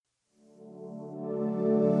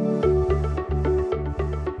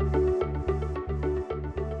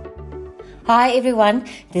Hi everyone,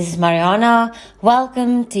 this is Mariana.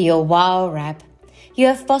 Welcome to your Wow Wrap. You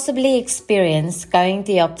have possibly experienced going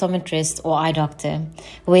to the optometrist or eye doctor,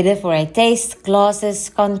 whether for a test, glasses,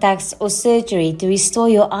 contacts, or surgery to restore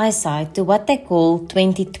your eyesight to what they call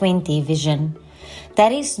 20/20 vision.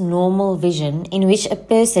 That is normal vision in which a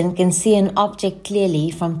person can see an object clearly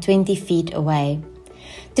from 20 feet away.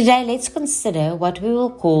 Today, let's consider what we will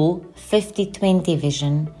call 50/20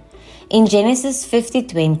 vision. In Genesis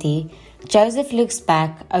 50:20, Joseph looks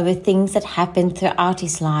back over things that happened throughout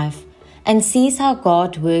his life and sees how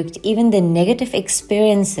God worked even the negative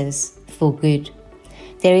experiences for good.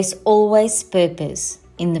 There is always purpose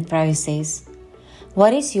in the process.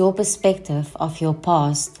 What is your perspective of your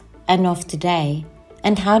past and of today?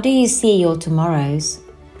 And how do you see your tomorrows?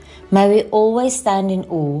 May we always stand in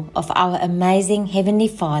awe of our amazing Heavenly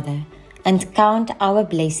Father and count our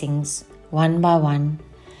blessings one by one.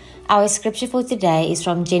 Our scripture for today is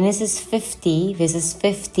from Genesis 50 verses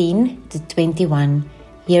 15 to 21.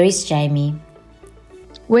 Here is Jamie.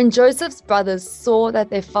 When Joseph's brothers saw that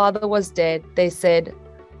their father was dead, they said,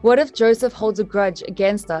 "What if Joseph holds a grudge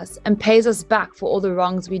against us and pays us back for all the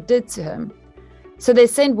wrongs we did to him?" So they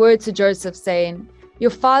sent word to Joseph saying,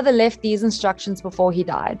 "Your father left these instructions before he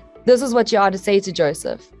died. This is what you are to say to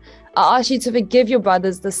Joseph. I ask you to forgive your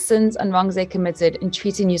brothers the sins and wrongs they committed in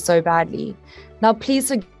treating you so badly. Now please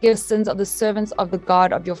forgive sins of the servants of the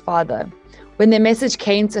God of your father." When their message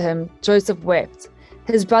came to him, Joseph wept.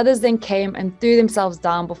 His brothers then came and threw themselves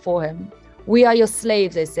down before him. "We are your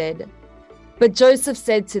slaves," they said. But Joseph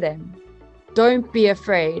said to them, "Don't be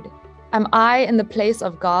afraid. Am I in the place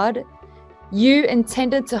of God? You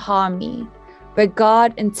intended to harm me, but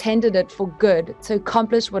God intended it for good to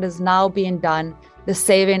accomplish what is now being done, the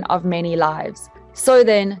saving of many lives. So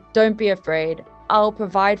then, don't be afraid. I'll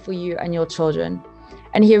provide for you and your children."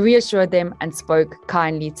 And he reassured them and spoke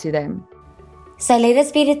kindly to them. So let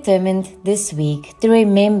us be determined this week to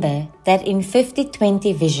remember that in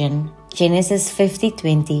 50/20 vision, Genesis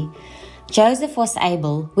 50:20, Joseph was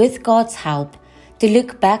able, with God's help, to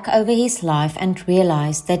look back over his life and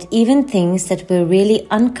realize that even things that were really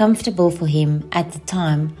uncomfortable for him at the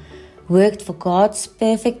time worked for God's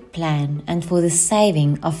perfect plan and for the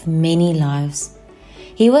saving of many lives.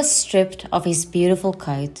 He was stripped of his beautiful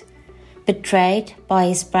coat, betrayed by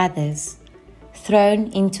his brothers,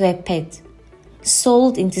 thrown into a pit,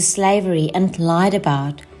 sold into slavery and lied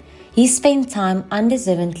about. He spent time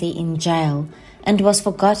undeservedly in jail and was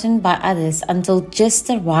forgotten by others until just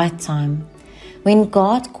the right time. When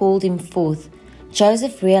God called him forth,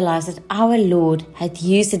 Joseph realized that our Lord had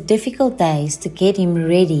used the difficult days to get him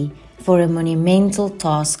ready for a monumental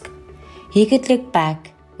task. He could look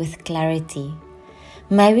back with clarity.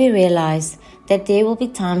 May we realize that there will be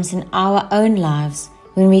times in our own lives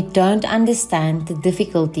when we don't understand the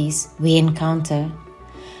difficulties we encounter.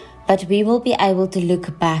 But we will be able to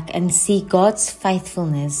look back and see God's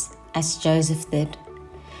faithfulness as Joseph did.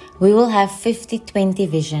 We will have 50/20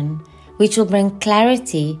 vision, which will bring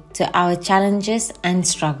clarity to our challenges and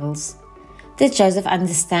struggles. Did Joseph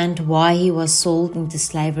understand why he was sold into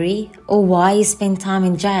slavery or why he spent time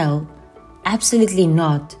in jail? Absolutely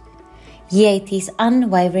not. Yet his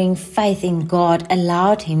unwavering faith in God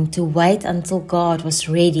allowed him to wait until God was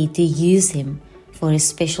ready to use him for a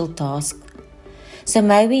special task. So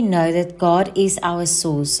may we know that God is our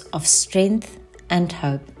source of strength and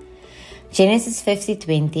hope. Genesis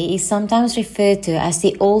 50:20 is sometimes referred to as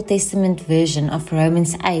the Old Testament version of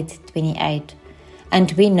Romans 8:28.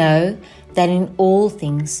 And we know that in all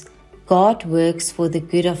things, God works for the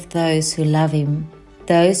good of those who love him,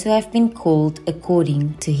 those who have been called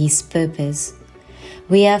according to his purpose.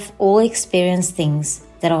 We have all experienced things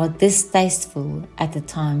that are distasteful at the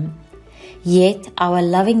time. Yet our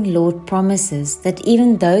loving Lord promises that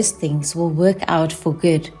even those things will work out for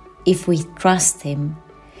good if we trust him.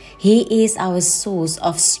 He is our source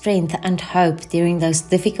of strength and hope during those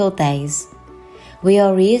difficult days. We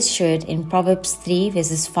are reassured in Proverbs 3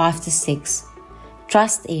 verses 5 to 6.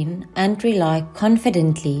 Trust in and rely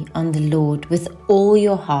confidently on the Lord with all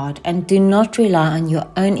your heart, and do not rely on your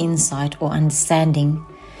own insight or understanding.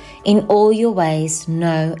 In all your ways,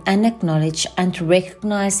 know and acknowledge and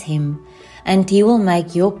recognize him, and he will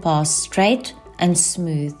make your path straight and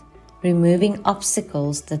smooth, removing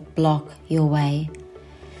obstacles that block your way.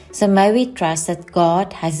 So may we trust that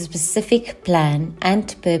God has a specific plan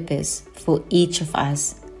and purpose for each of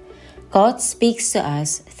us. God speaks to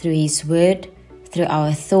us through his word, through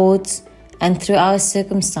our thoughts, and through our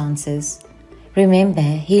circumstances. Remember,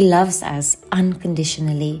 he loves us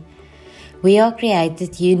unconditionally. We are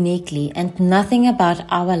created uniquely, and nothing about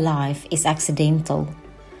our life is accidental.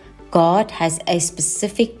 God has a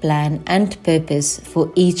specific plan and purpose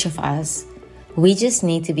for each of us. We just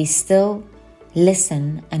need to be still,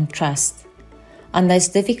 listen, and trust. On those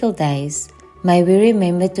difficult days, may we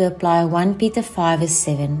remember to apply 1 Peter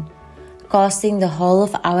 5:7, casting the whole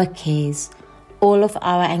of our cares, all of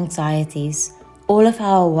our anxieties, all of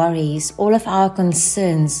our worries, all of our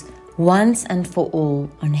concerns, once and for all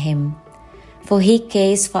on Him. For He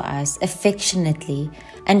cares for us affectionately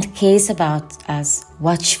and cares about us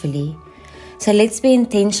watchfully. So let's be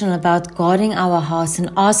intentional about guarding our hearts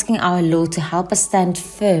and asking our Lord to help us stand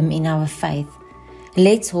firm in our faith.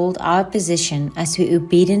 Let's hold our position as we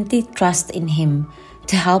obediently trust in Him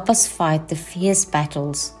to help us fight the fierce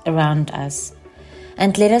battles around us.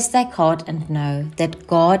 And let us take heart and know that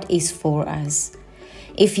God is for us.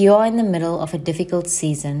 If you are in the middle of a difficult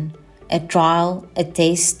season, a trial, a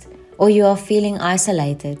test, or you are feeling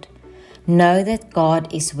isolated, know that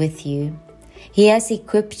God is with you. He has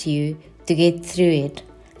equipped you to get through it,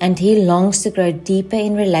 and He longs to grow deeper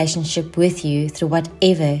in relationship with you through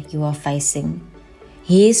whatever you are facing.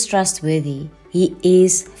 He is trustworthy. He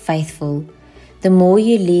is faithful. The more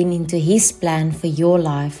you lean into His plan for your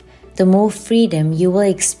life, the more freedom you will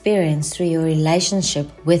experience through your relationship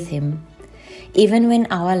with Him. Even when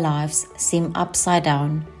our lives seem upside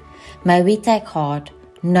down, may we take heart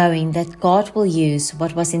knowing that God will use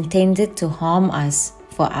what was intended to harm us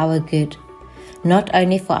for our good, not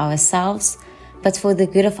only for ourselves, but for the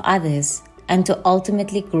good of others, and to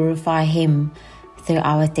ultimately glorify Him through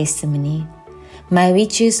our testimony. May we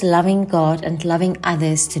choose loving God and loving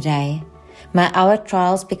others today. May our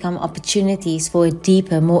trials become opportunities for a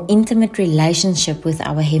deeper, more intimate relationship with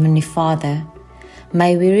our Heavenly Father.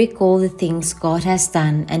 May we recall the things God has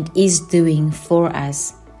done and is doing for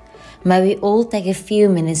us. May we all take a few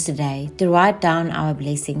minutes today to write down our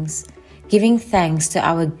blessings, giving thanks to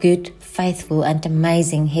our good, faithful, and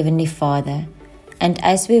amazing Heavenly Father. And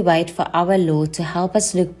as we wait for our Lord to help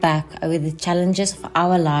us look back over the challenges of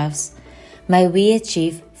our lives, may we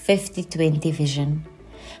achieve 50-20 vision.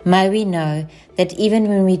 May we know that even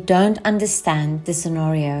when we don't understand the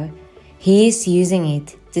scenario, He is using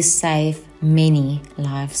it to save many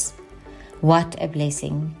lives. What a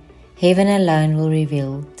blessing! Heaven alone will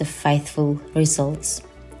reveal the faithful results.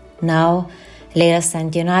 Now, let us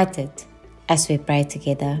stand united as we pray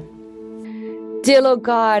together. Dear Lord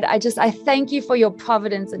God, I thank you for your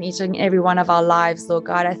providence in each and every one of our lives, Lord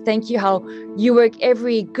God. I thank you how you work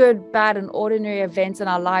every good, bad, and ordinary event in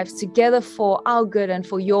our lives together for our good and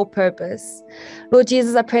for your purpose. Lord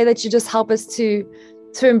Jesus, I pray that you just help us to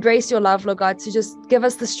embrace your love, Lord God, to just give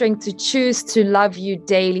us the strength to choose to love you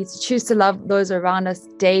daily, to choose to love those around us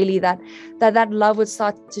daily, that love would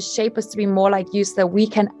start to shape us to be more like you so that we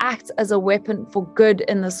can act as a weapon for good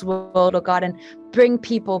in this world, Lord God, and bring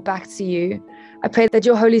people back to you. I pray that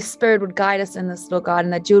your Holy Spirit would guide us in this, Lord God,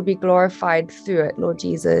 and that you would be glorified through it, Lord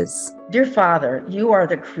Jesus. Dear Father, you are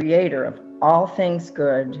the creator of all things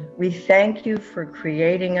good. We thank you for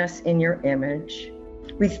creating us in your image.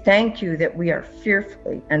 We thank you that we are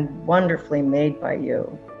fearfully and wonderfully made by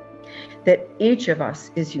you, that each of us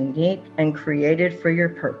is unique and created for your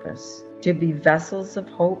purpose, to be vessels of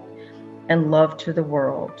hope and love to the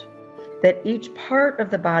world, that each part of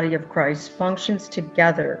the body of Christ functions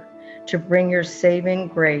together to bring your saving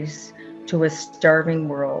grace to a starving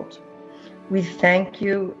world. We thank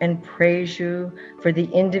you and praise you for the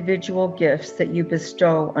individual gifts that you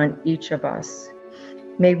bestow on each of us.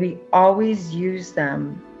 May we always use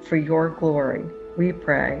them for your glory, we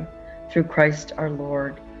pray, through Christ our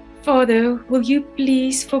Lord. Father, will you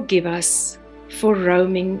please forgive us for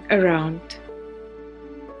roaming around,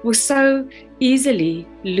 for so easily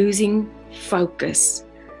losing focus,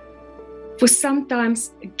 for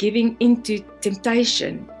sometimes giving into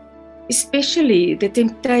temptation, especially the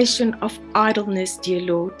temptation of idleness, dear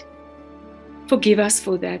Lord. Forgive us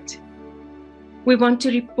for that. We want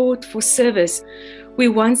to report for service. We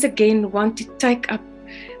once again want to take up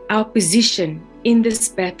our position in this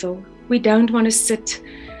battle. We don't want to sit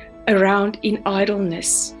around in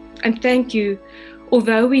idleness. And thank you,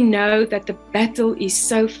 although we know that the battle is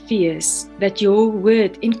so fierce, that your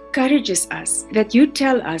word encourages us, that you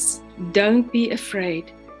tell us, don't be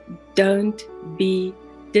afraid, don't be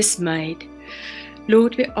dismayed.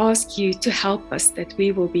 Lord, we ask you to help us that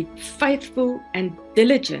we will be faithful and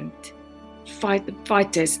diligent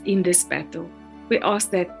fighters in this battle. We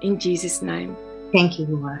ask that in Jesus' name. Thank you,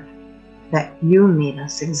 Lord, that you meet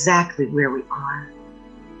us exactly where we are,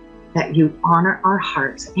 that you honor our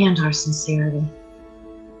hearts and our sincerity.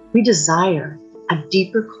 We desire a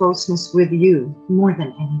deeper closeness with you more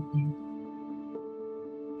than anything.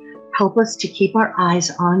 Help us to keep our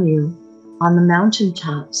eyes on you on the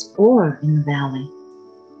mountaintops or in the valley.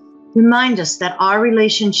 Remind us that our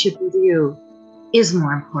relationship with you is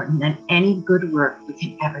more important than any good work we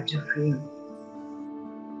can ever do for you.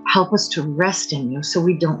 Help us to rest in you so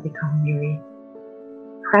we don't become weary.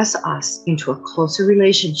 Press us into a closer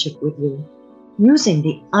relationship with you, using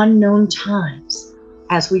the unknown times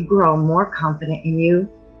as we grow more confident in you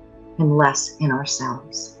and less in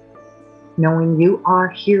ourselves. Knowing you are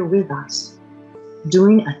here with us,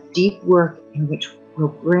 doing a deep work in which will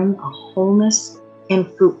bring a wholeness and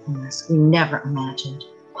fruitfulness we never imagined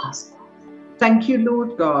possible. Thank you,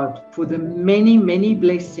 Lord God, for the many, many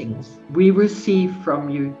blessings we receive from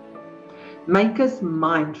you. Make us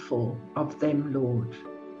mindful of them, Lord.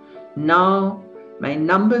 Now, may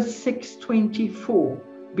Numbers 6:24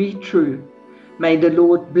 be true. May the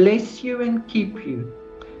Lord bless you and keep you.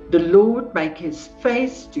 The Lord make his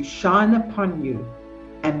face to shine upon you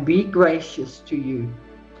and be gracious to you.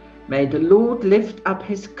 May the Lord lift up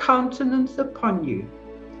his countenance upon you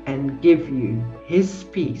and give you his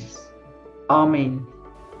peace. Amen.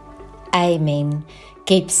 Amen.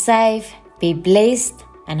 Keep safe, be blessed,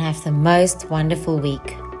 and have the most wonderful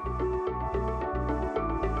week.